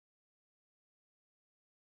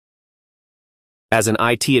As an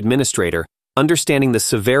IT administrator, understanding the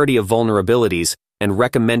severity of vulnerabilities and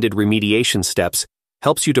recommended remediation steps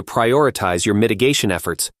helps you to prioritize your mitigation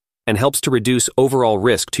efforts and helps to reduce overall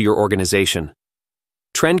risk to your organization.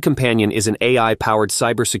 Trend Companion is an AI-powered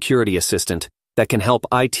cybersecurity assistant that can help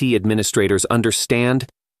IT administrators understand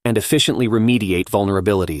and efficiently remediate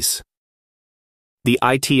vulnerabilities. The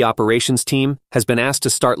IT operations team has been asked to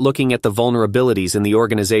start looking at the vulnerabilities in the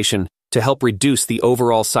organization to help reduce the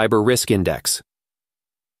overall cyber risk index.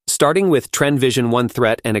 Starting with TrendVision 1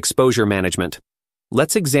 Threat and Exposure Management,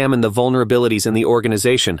 let's examine the vulnerabilities in the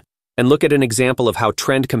organization and look at an example of how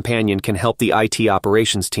Trend Companion can help the IT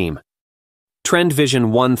operations team. TrendVision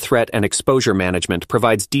 1 Threat and Exposure Management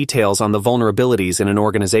provides details on the vulnerabilities in an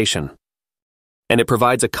organization. And it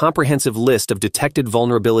provides a comprehensive list of detected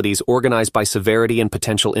vulnerabilities organized by severity and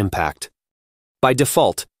potential impact. By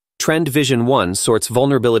default, TrendVision 1 sorts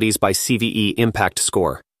vulnerabilities by CVE impact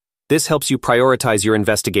score. This helps you prioritize your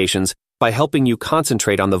investigations by helping you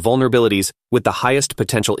concentrate on the vulnerabilities with the highest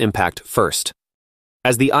potential impact first.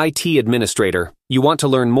 As the IT administrator, you want to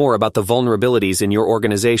learn more about the vulnerabilities in your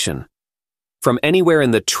organization. From anywhere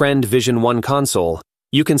in the TrendVision 1 console,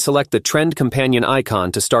 you can select the Trend Companion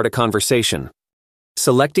icon to start a conversation.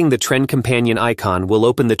 Selecting the Trend Companion icon will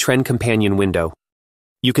open the Trend Companion window.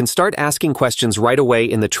 You can start asking questions right away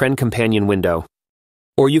in the Trend Companion window,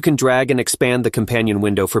 or you can drag and expand the companion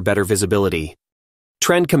window for better visibility.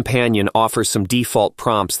 Trend Companion offers some default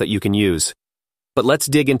prompts that you can use, but let's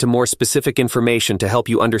dig into more specific information to help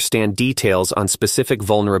you understand details on specific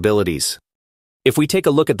vulnerabilities. If we take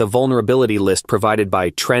a look at the vulnerability list provided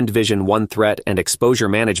by TrendVision 1 Threat and Exposure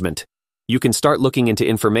Management, you can start looking into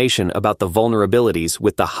information about the vulnerabilities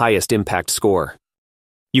with the highest impact score.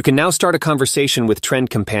 You can now start a conversation with Trend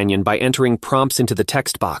Companion by entering prompts into the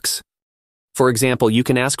text box. For example, you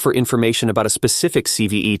can ask for information about a specific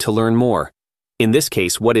CVE to learn more. In this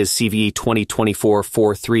case, what is CVE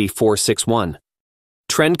 2024-43461?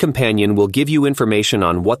 Trend Companion will give you information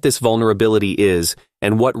on what this vulnerability is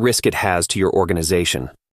and what risk it has to your organization.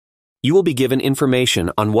 You will be given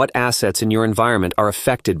information on what assets in your environment are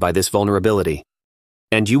affected by this vulnerability.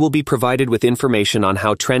 And you will be provided with information on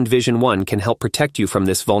how TrendVision 1 can help protect you from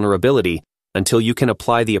this vulnerability until you can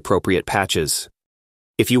apply the appropriate patches.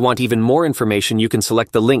 If you want even more information, you can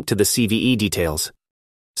select the link to the CVE details.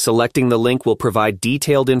 Selecting the link will provide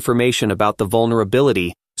detailed information about the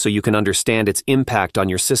vulnerability so you can understand its impact on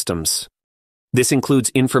your systems. This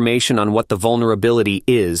includes information on what the vulnerability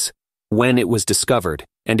is, when it was discovered,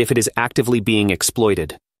 and if it is actively being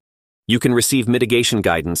exploited. You can receive mitigation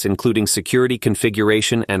guidance, including security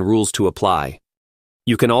configuration and rules to apply.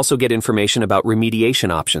 You can also get information about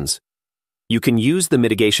remediation options. You can use the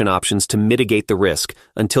mitigation options to mitigate the risk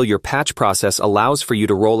until your patch process allows for you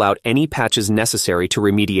to roll out any patches necessary to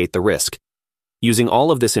remediate the risk. Using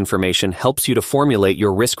all of this information helps you to formulate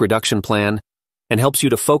your risk reduction plan and helps you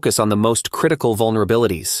to focus on the most critical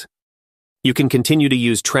vulnerabilities. You can continue to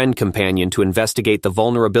use Trend Companion to investigate the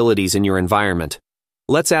vulnerabilities in your environment.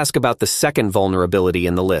 Let's ask about the second vulnerability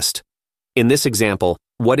in the list. In this example,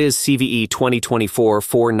 what is CVE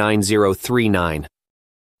 2024-49039?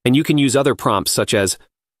 And you can use other prompts such as,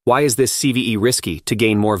 why is this CVE risky, to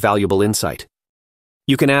gain more valuable insight.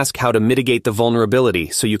 You can ask how to mitigate the vulnerability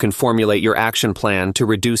so you can formulate your action plan to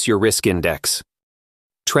reduce your risk index.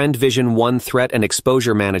 TrendVision 1 Threat and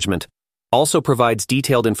Exposure Management also provides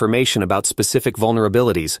detailed information about specific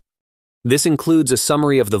vulnerabilities. This includes a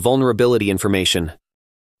summary of the vulnerability information.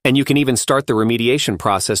 And you can even start the remediation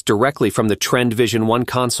process directly from the TrendVision 1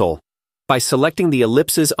 console by selecting the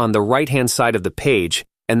ellipses on the right-hand side of the page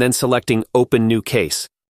and then selecting Open New Case,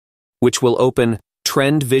 which will open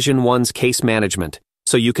TrendVision 1's Case Management,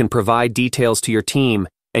 so you can provide details to your team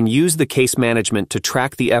and use the case management to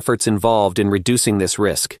track the efforts involved in reducing this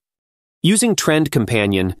risk. Using Trend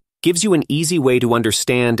Companion gives you an easy way to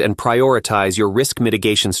understand and prioritize your risk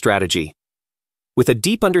mitigation strategy. With a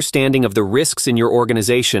deep understanding of the risks in your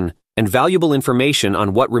organization and valuable information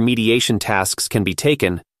on what remediation tasks can be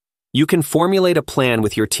taken, you can formulate a plan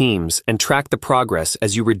with your teams and track the progress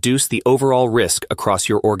as you reduce the overall risk across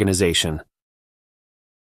your organization.